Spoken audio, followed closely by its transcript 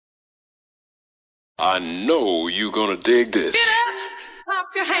I know you gonna dig this. Get up, clap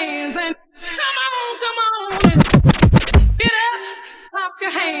your hands and come on. And get up, clap your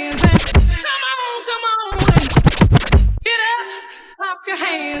hands and come on. And get up, clap your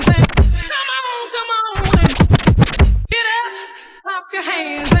hands and come on. And get up, clap your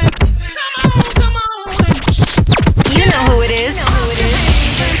hands and come on. And you know who it is.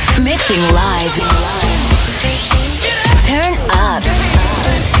 Mixing live. Turn up.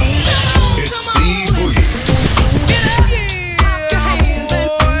 It's Boogie.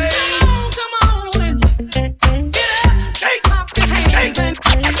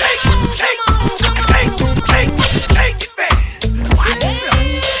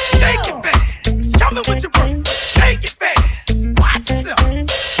 What you work, shake it fast. Watch yourself,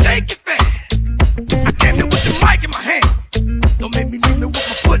 shake it fast. I came here with the mic in my hand. Don't make me leave me with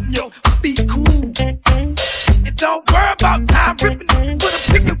my foot in your feet, cool. And don't worry about how I'm ripping, what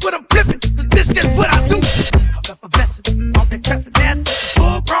I'm picking, what I'm flipping. Cause this just what I do. I'm effervescent, all that pressing nasty.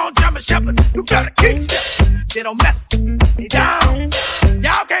 Full grown German shepherd, you gotta keep step. They don't mess with me, they down.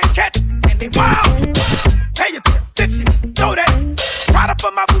 Y'all can't catch it, and they wild. Pay your attention, know that. Right up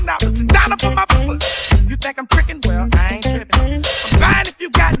on my boot now, listen down up on my foot. You think I'm tricking? Well, I ain't tripping. I'm fine if you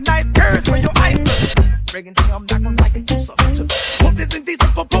got nice curves for your ice cream. Breaking down, I'm not gonna like it, do something to it. Hope this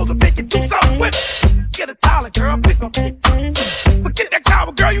indecent proposal make you do something with it. Get a dollar, girl, pick up it. Forget that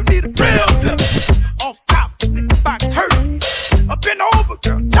coward, girl, you need a real pimp. Off top, box hurt. Up and over,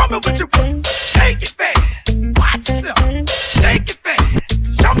 girl, show me what you work. Shake it fast, watch yourself. Shake it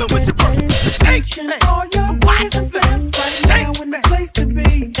fast, show me what you work. Shake it fast, all your watch boys yourself. and fans right now in the place to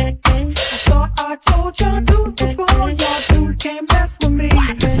be. I thought I told y'all dudes before, y'all dudes can't mess with me.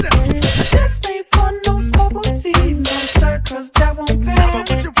 This ain't fun, no smoke teas, no sir, cause that won't pass.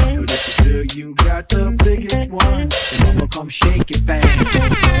 Yo, this is good, you got the biggest one. Then I'ma come shake it fast.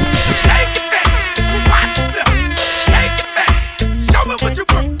 Shake it fast, watch yourself. Shake it fast, show me what you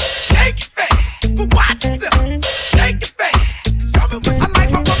work. Shake it fast, watch yourself. Shake it fast, show me what you work. I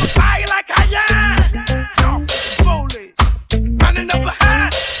like my woman fire like Cayenne. Jump, Foley, running up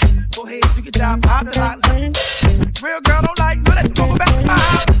behind. Go ahead, you can dive out the lot. Real girl don't like, no, that go back to my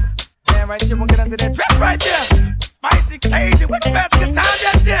house. Damn right, she won't get under that dress right there. Spicy Cajun with the best good time,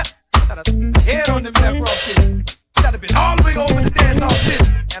 yes, yeah. Got a head on them that raw shit. Gotta been all the way over the dance off this.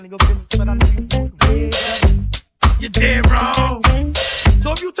 And go business, but I know you do it way better. You're dead wrong.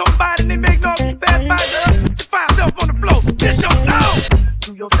 So if you talk about it and they make no fast by girl, just find yourself on the floor. This your song.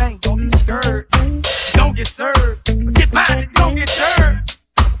 Do your thing, don't be scared. Don't get served. But get mine, don't get served.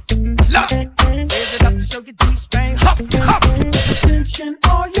 Look, raise it up to show your D-string. Hustle, hustle. Attention,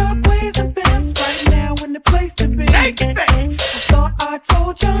 all your boys and fans right now in the place to be. Shake it fast. I thought I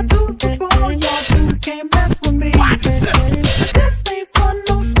told y'all dudes before, y'all dudes can't mess with me. Watch yourself. But this ain't fun,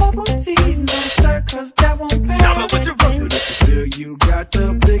 no smoke teas, no sir, cause that won't pass. Show me what you Yo, work. this is good, you got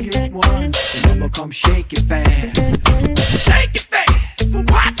the biggest one. Then I'ma come shake it fast. Shake it fast.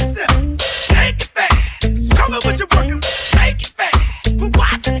 Watch yourself. Shake it fast. Show me what you working. Shake it fast.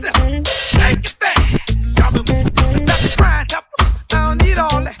 Watch yourself. Shake it fast. Show me what you working. Stop the crying, stop. I don't need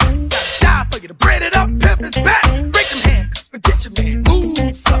all that. Gotta die for you to braid it up, pimp his back. Break them handcuffs, forget your man.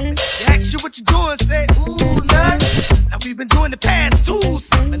 Move something. They ask you what you doing, say, ooh, nothing. Now we've been doing the past too.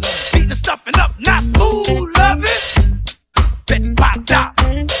 Something beating the stuffing up, not smooth, love it. Bet you popped out.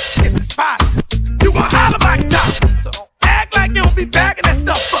 If it's positive, you gon' holler like top. So don't act like you don't be backing that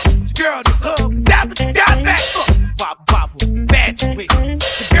stuff up. Your girl the club, that's what you got back up. Wobble, wobble, bad you with.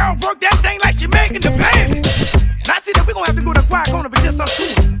 The girl work that thing like she making the baby. And I see that we gon' have to go to the quiet corner for just us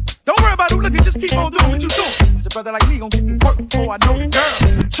two. Don't worry about who looking, just keep on doing what you doing. Cause a brother like me gon' get to work before I know the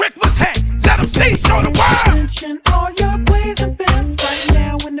girl. Trick was hang, let him see, show the world. Attention, all your boys and fans right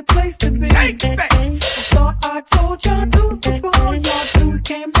now in the place to be. Shake it fast. I thought I told y'all dudes before, y'all dudes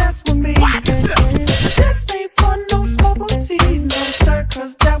can't mess with me. Watch yourself. But this ain't fun, no smoke teas, no sir,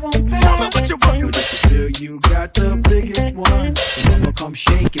 cause that won't pass. Show me what you Yo, working. this is good, you got the biggest one. Then I'ma come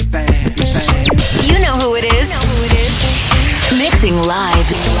shake it fast. You know who it is. Mixing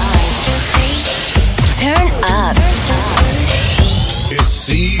live.